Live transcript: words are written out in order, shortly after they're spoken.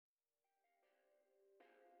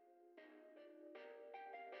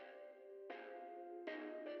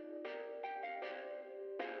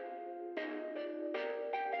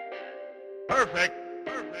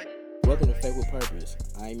Welcome to Faith with Purpose.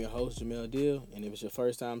 I am your host, Jamel Deal, and if it's your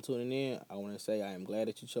first time tuning in, I want to say I am glad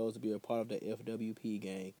that you chose to be a part of the FWP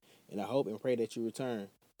gang, and I hope and pray that you return.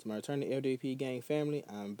 To my return to FWP gang family,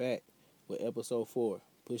 I'm back with episode 4,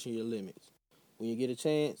 Pushing Your Limits. When you get a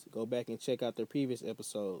chance, go back and check out the previous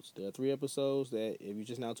episodes. There are 3 episodes that, if you're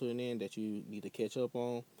just now tuning in, that you need to catch up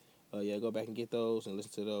on. Go back and get those and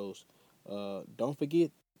listen to those. Don't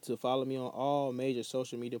forget to follow me on all major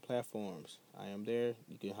social media platforms. I am there.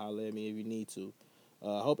 You can holler at me if you need to.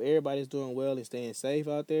 I hope everybody's doing well and staying safe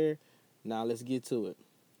out there. Now let's get to it.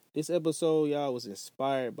 This episode, y'all, was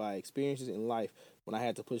inspired by experiences in life when I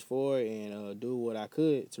had to push forward and do what I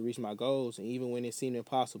could to reach my goals, and even when it seemed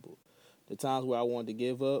impossible. The times where I wanted to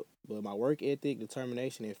give up, but my work ethic,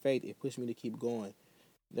 determination, and faith, it pushed me to keep going.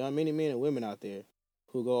 There are many men and women out there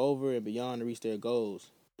who go over and beyond to reach their goals.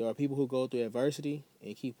 There are people who go through adversity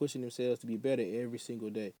and keep pushing themselves to be better every single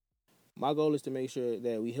day. My goal is to make sure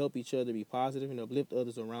that we help each other be positive and uplift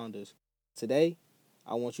others around us. Today,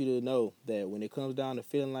 I want you to know that when it comes down to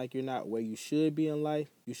feeling like you're not where you should be in life,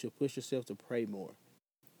 you should push yourself to pray more.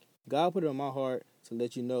 God put it on my heart to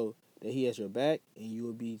let you know that He has your back and you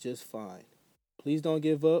will be just fine. Please don't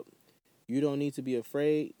give up. You don't need to be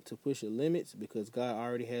afraid to push your limits because God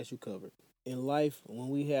already has you covered. In life, when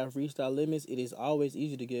we have reached our limits, it is always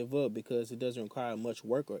easy to give up because it doesn't require much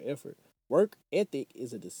work or effort. Work ethic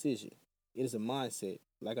is a decision. It is a mindset.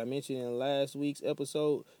 Like I mentioned in last week's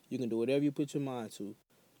episode, you can do whatever you put your mind to.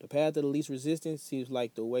 The path of the least resistance seems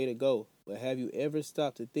like the way to go, but have you ever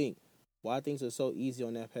stopped to think why things are so easy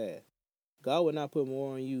on that path? God will not put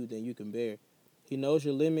more on you than you can bear. He knows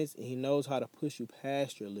your limits and He knows how to push you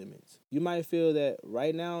past your limits. You might feel that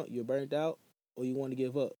right now you're burnt out or you want to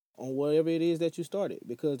give up on whatever it is that you started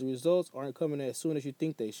because the results aren't coming as soon as you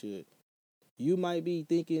think they should. You might be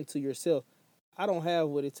thinking to yourself, I don't have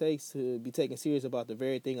what it takes to be taken serious about the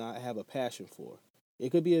very thing I have a passion for.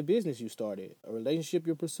 It could be a business you started, a relationship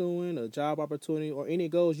you're pursuing, a job opportunity, or any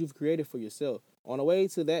goals you've created for yourself. On the way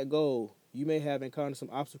to that goal, you may have encountered some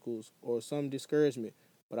obstacles or some discouragement,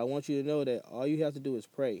 but I want you to know that all you have to do is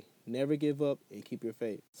pray. Never give up and keep your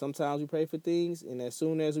faith. Sometimes we pray for things, and as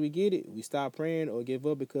soon as we get it, we stop praying or give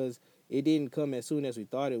up because it didn't come as soon as we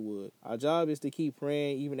thought it would. Our job is to keep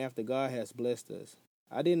praying even after God has blessed us.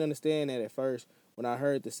 I didn't understand that at first when I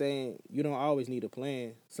heard the saying, you don't always need a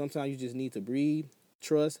plan. Sometimes you just need to breathe,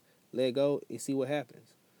 trust, let go, and see what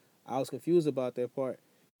happens. I was confused about that part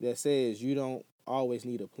that says you don't always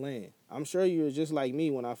need a plan. I'm sure you were just like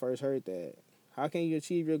me when I first heard that. How can you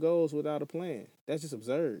achieve your goals without a plan? That's just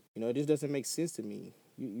absurd. It just doesn't make sense to me.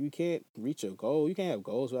 You can't reach a goal. You can't have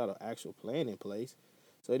goals without an actual plan in place.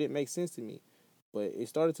 So it didn't make sense to me. But it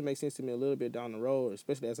started to make sense to me a little bit down the road,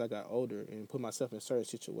 especially as I got older and put myself in certain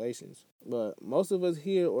situations. But most of us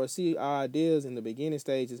hear or see our ideas in the beginning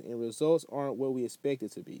stages and results aren't what we expect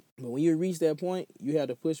it to be. But when you reach that point, you have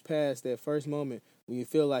to push past that first moment when you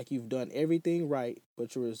feel like you've done everything right,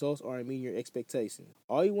 but your results aren't meeting your expectations.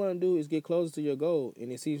 All you want to do is get closer to your goal,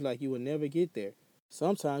 and it seems like you will never get there.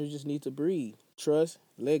 Sometimes you just need to breathe, trust,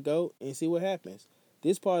 let go, and see what happens.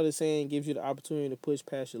 This part of the saying gives you the opportunity to push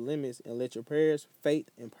past your limits and let your prayers, faith,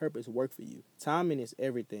 and purpose work for you. Timing is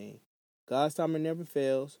everything. God's timing never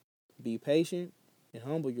fails. Be patient and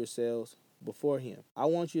humble yourselves before Him. I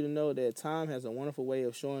want you to know that time has a wonderful way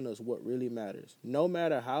of showing us what really matters. No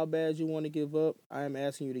matter how bad you want to give up, I am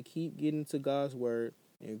asking you to keep getting to God's Word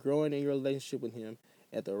and growing in your relationship with Him.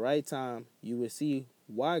 At the right time, you will see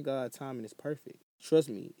why God's timing is perfect. Trust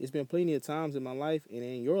me, it's been plenty of times in my life and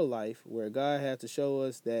in your life where God had to show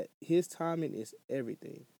us that His timing is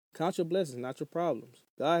everything. Count your blessings, not your problems.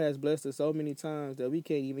 God has blessed us so many times that we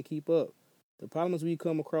can't even keep up. The problems we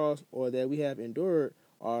come across or that we have endured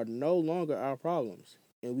are no longer our problems,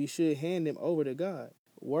 and we should hand them over to God.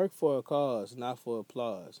 Work for a cause, not for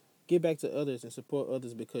applause. Give back to others and support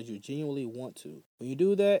others because you genuinely want to. When you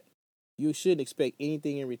do that, you shouldn't expect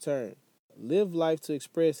anything in return. Live life to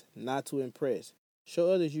express, not to impress.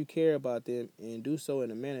 Show others you care about them and do so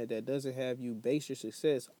in a manner that doesn't have you base your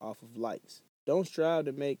success off of likes. Don't strive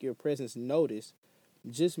to make your presence noticed,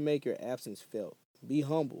 just make your absence felt. Be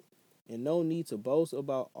humble and no need to boast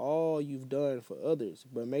about all you've done for others,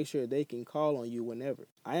 but make sure they can call on you whenever.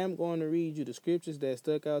 I am going to read you the scriptures that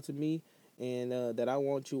stuck out to me and that I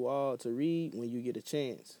want you all to read when you get a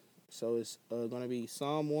chance. So it's going to be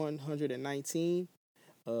Psalm 119,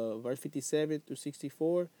 verse 57 through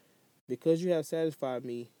 64. Because you have satisfied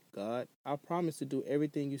me, God, I promise to do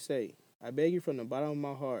everything you say. I beg you from the bottom of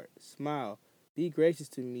my heart, smile, be gracious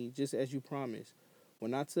to me just as you promised.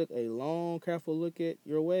 When I took a long, careful look at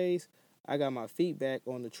your ways, I got my feet back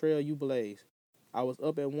on the trail you blazed. I was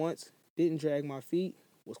up at once, didn't drag my feet,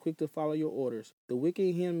 was quick to follow your orders. The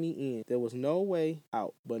wicked hemmed me in. There was no way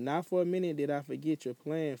out, but not for a minute did I forget your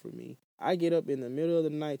plan for me. I get up in the middle of the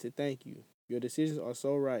night to thank you. Your decisions are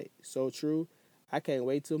so right, so true. I can't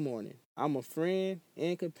wait till morning. I'm a friend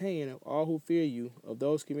and companion of all who fear you, of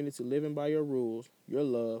those committed to living by your rules, your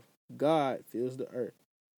love. God fills the earth.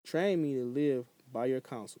 Train me to live by your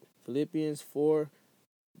counsel. Philippians 4,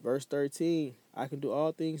 verse 13. I can do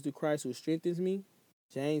all things through Christ who strengthens me.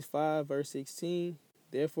 James 5, verse 16.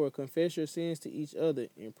 Therefore, confess your sins to each other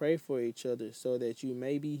and pray for each other so that you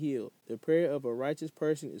may be healed. The prayer of a righteous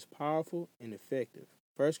person is powerful and effective.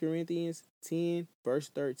 1 Corinthians 10, verse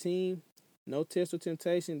 13. No test or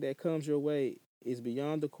temptation that comes your way is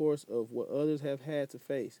beyond the course of what others have had to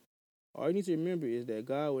face. All you need to remember is that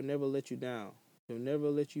God will never let you down. He'll never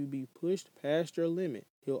let you be pushed past your limit.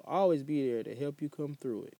 He'll always be there to help you come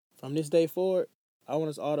through it. From this day forward, I want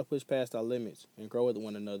us all to push past our limits and grow with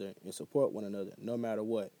one another and support one another no matter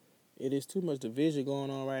what. It is too much division going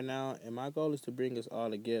on right now, and my goal is to bring us all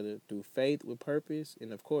together through faith with purpose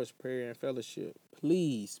and, of course, prayer and fellowship.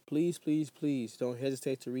 Please, please, please, please don't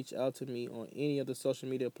hesitate to reach out to me on any of the social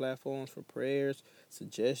media platforms for prayers,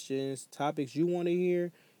 suggestions, topics you want to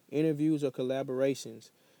hear, interviews, or collaborations.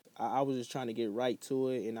 I was just trying to get right to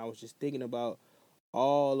it, and I was just thinking about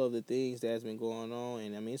all of the things that's been going on.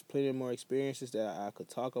 And I mean, it's plenty more experiences that I could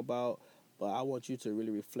talk about, but I want you to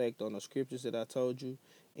really reflect on the scriptures that I told you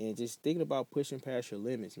and just thinking about pushing past your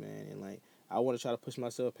limits, man. And like, I want to try to push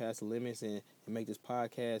myself past the limits and make this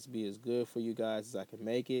podcast be as good for you guys as I can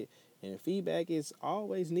make it. And feedback is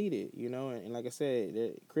always needed, you know. And like I said,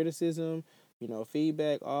 the criticism, you know,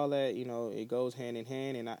 feedback, all that, you know, it goes hand in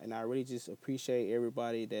hand. And I really just appreciate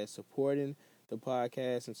everybody that's supporting the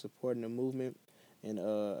podcast and supporting the movement. And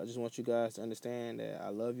I just want you guys to understand that I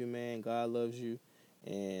love you, man. God loves you.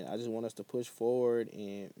 And I just want us to push forward.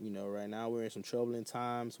 And, you know, right now we're in some troubling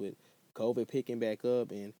times with COVID picking back up.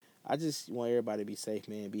 And I just want everybody to be safe,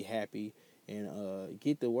 man, be happy. And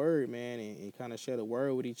get the word, man, and kind of share the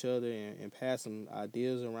word with each other and pass some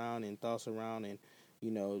ideas around and thoughts around. And, you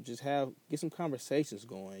know, just get some conversations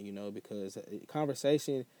going, you know, because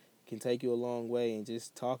conversation can take you a long way, and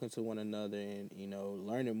just talking to one another and, you know,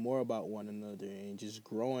 learning more about one another and just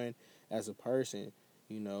growing as a person,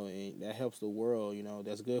 you know, and that helps the world, you know,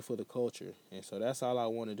 that's good for the culture. And so that's all I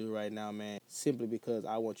want to do right now, man, simply because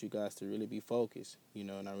I want you guys to really be focused, you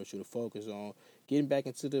know, and I want you to focus on getting back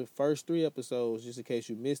into the first 3 episodes just in case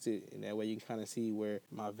you missed it, and that way you can kind of see where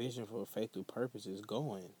my vision for Faith Through Purpose is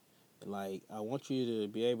going. Like, I want you to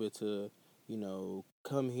be able to, you know,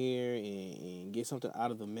 come here and get something out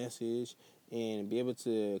of the message and be able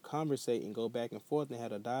to conversate and go back and forth and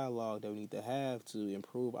have a dialogue that we need to have to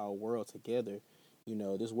improve our world together. You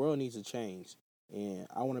know, this world needs to change, and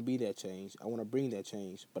I want to be that change. I want to bring that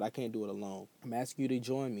change, but I can't do it alone. I'm asking you to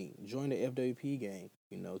join me. Join the FWP gang.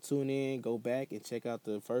 You know, tune in, go back and check out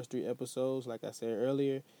the first 3 episodes, like I said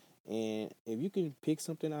earlier. And if you can pick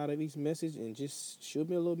something out of each message and just shoot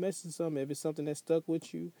me a little message, something, if it's something that stuck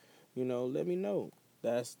with you, you know, let me know.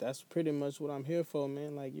 That's pretty much what I'm here for,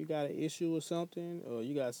 man. Like, you got an issue or something, or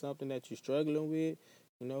you got something that you're struggling with,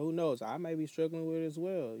 you know, who knows? I may be struggling with it as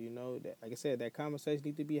well. You know, that, like I said, that conversation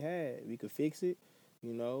needs to be had. We could fix it.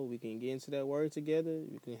 You know, we can get into that word together.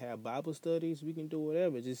 We can have Bible studies. We can do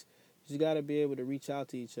whatever. Just got to be able to reach out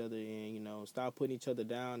to each other and, you know, stop putting each other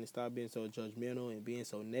down and stop being so judgmental and being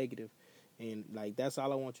so negative. And, like, that's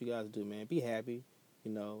all I want you guys to do, man. Be happy.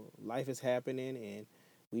 You know, life is happening, and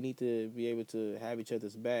we need to be able to have each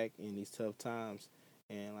other's back in these tough times.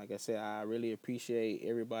 And like I said, I really appreciate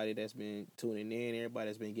everybody that's been tuning in, everybody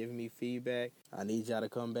that's been giving me feedback. I need y'all to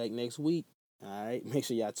come back next week. All right, make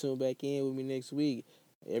sure y'all tune back in with me next week.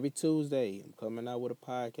 Every Tuesday, I'm coming out with a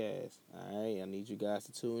podcast. All right, I need you guys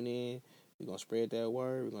to tune in. We're going to spread that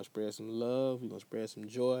word. We're going to spread some love. We're going to spread some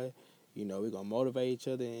joy. You know, we're going to motivate each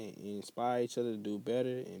other and inspire each other to do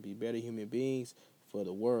better and be better human beings for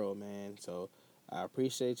the world, man. So I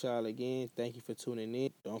appreciate y'all again. Thank you for tuning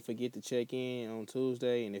in. Don't forget to check in on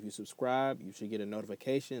Tuesday. And if you subscribe, you should get a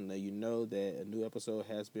notification let you know that a new episode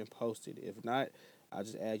has been posted. If not, I'll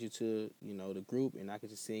just add you to, you know, the group, and I can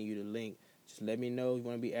just send you the link. Just let me know if you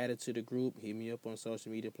want to be added to the group. Hit me up on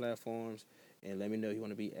social media platforms, and let me know if you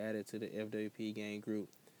want to be added to the FWP gang group.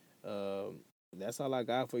 That's all I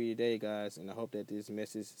got for you today, guys, and I hope that this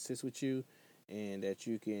message sits with you and that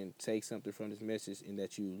you can take something from this message and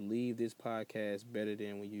that you leave this podcast better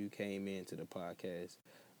than when you came into the podcast.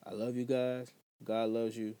 I love you guys. God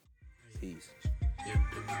loves you. Peace.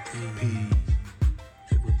 FWP.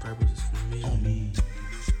 With purpose is for me. On me.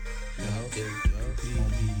 Purpose is for me.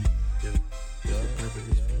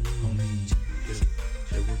 On me.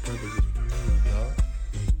 With purpose is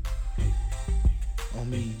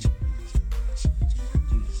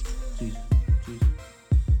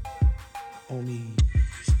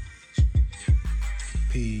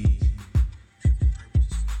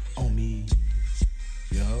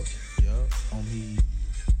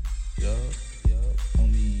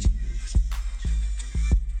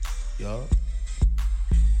Yup.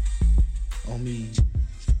 On me.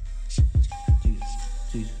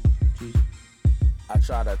 Jesus. I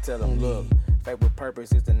try to tell them, look, faith with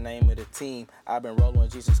purpose is the name of the team. I've been rolling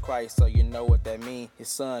with Jesus Christ, so you know what that means. His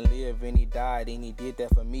son lived and he died and he did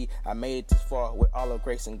that for me. I made it this far with all of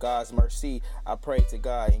grace and God's mercy. I pray to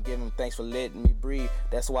God and give him thanks for letting me breathe.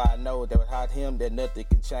 That's why I know that without him that nothing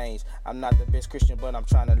can change. I'm not the best Christian, but I'm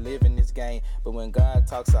trying to live in this game. But when God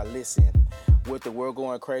talks, I listen. With the world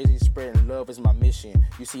going crazy, spreading love is my mission.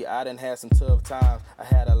 You see, I done had some tough times. I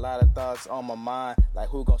had a lot of thoughts on my mind, like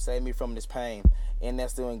who gonna save me from this pain? And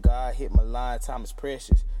that's when God hit my line. Time is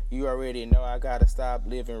precious. You already know I gotta stop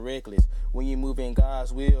living reckless. When you move in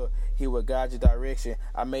God's will, he will guide your direction.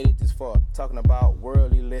 I made it this far, talking about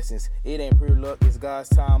worldly lessons. It ain't pure luck, it's God's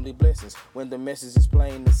timely blessings. When the message is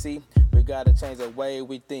plain to see, we gotta change the way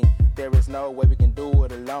we think. There is no way we can do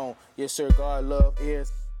it alone. Yes, sir, God love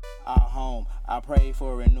is our home. I pray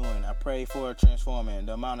for renewing. I pray for transforming.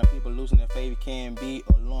 The amount of people losing their faith can be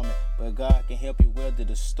alarming, but God can help you weather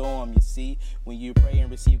the storm. You see, when you pray and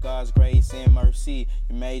receive God's grace and mercy,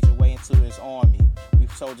 you made your way into his army. We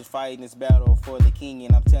soldiers fighting this battle for the king,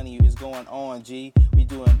 and I'm telling you, it's going on, G. We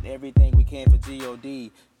doing everything we can for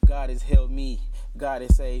God. God has helped me. God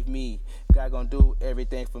has saved me. God gonna do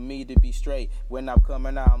everything for me to be straight. When I'm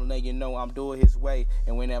coming out, I'm letting you know I'm doing his way.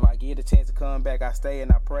 And whenever I get a chance to come back, I stay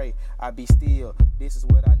and I pray. I be still. This is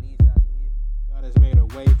what I need y'all to hear. God has made a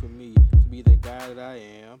way for me to be the guy that I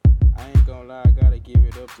am. I ain't gonna lie, I gotta give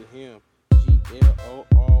it up to him.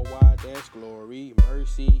 Glory, that's glory.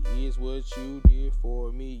 Mercy is what you did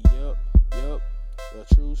for me. Yup.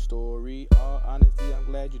 A true story. All honesty, I'm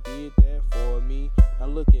glad you did that for me. Now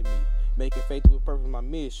look at me, making faith with purpose my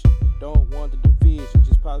mission. Don't want the division,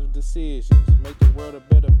 just positive decisions. Make the world a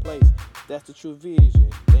better place. That's the true vision.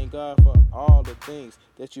 Thank God for all the things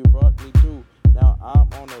that you brought me through. Now I'm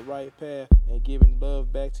on the right path and giving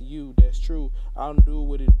love back to you. That's true. I'll do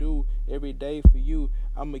what it do every day for you.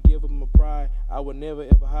 I'ma give them a pride I will never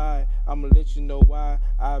ever hide. I'ma let you know why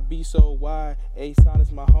I be so wide. A-Town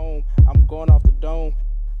is my home. I'm going off the dome.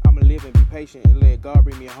 I'ma live and be patient and let God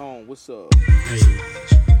bring me home. What's up? Hey,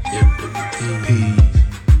 FWP.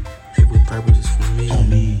 Faith with purpose is for me. On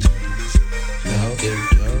me.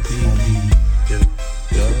 FWP. On me.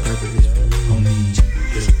 Faith with purpose is for me. On me.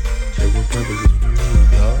 Faith with purpose is for me.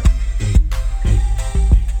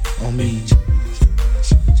 On me. Jesus.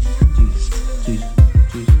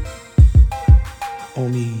 On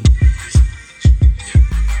me.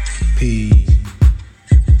 Peace.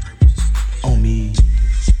 On me.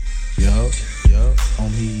 Yup. On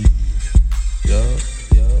me. Yup.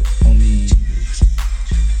 On me.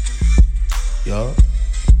 Yup.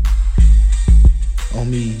 On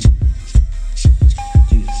me.